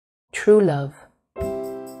True love.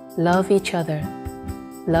 Love each other.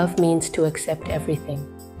 Love means to accept everything.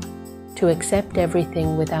 To accept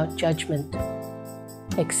everything without judgment.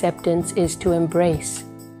 Acceptance is to embrace.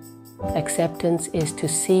 Acceptance is to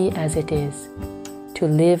see as it is, to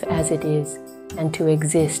live as it is, and to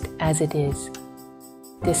exist as it is.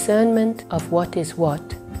 Discernment of what is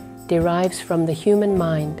what derives from the human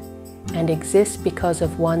mind and exists because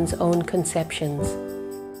of one's own conceptions.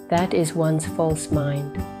 That is one's false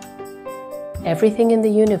mind. Everything in the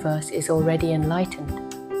universe is already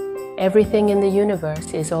enlightened. Everything in the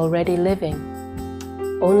universe is already living.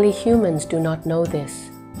 Only humans do not know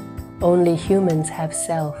this. Only humans have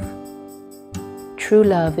self. True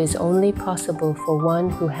love is only possible for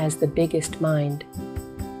one who has the biggest mind.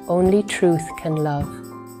 Only truth can love.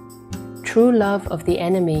 True love of the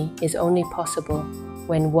enemy is only possible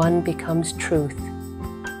when one becomes truth.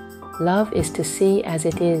 Love is to see as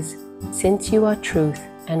it is, since you are truth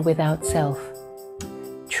and without self.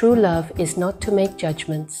 True love is not to make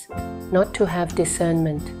judgments, not to have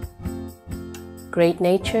discernment. Great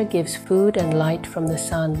nature gives food and light from the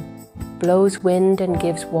sun, blows wind and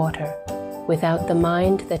gives water, without the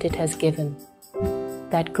mind that it has given.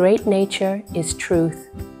 That great nature is truth,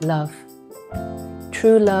 love.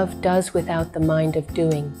 True love does without the mind of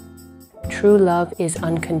doing. True love is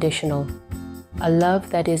unconditional, a love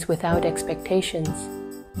that is without expectations.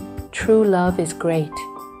 True love is great.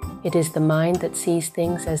 It is the mind that sees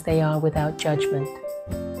things as they are without judgment.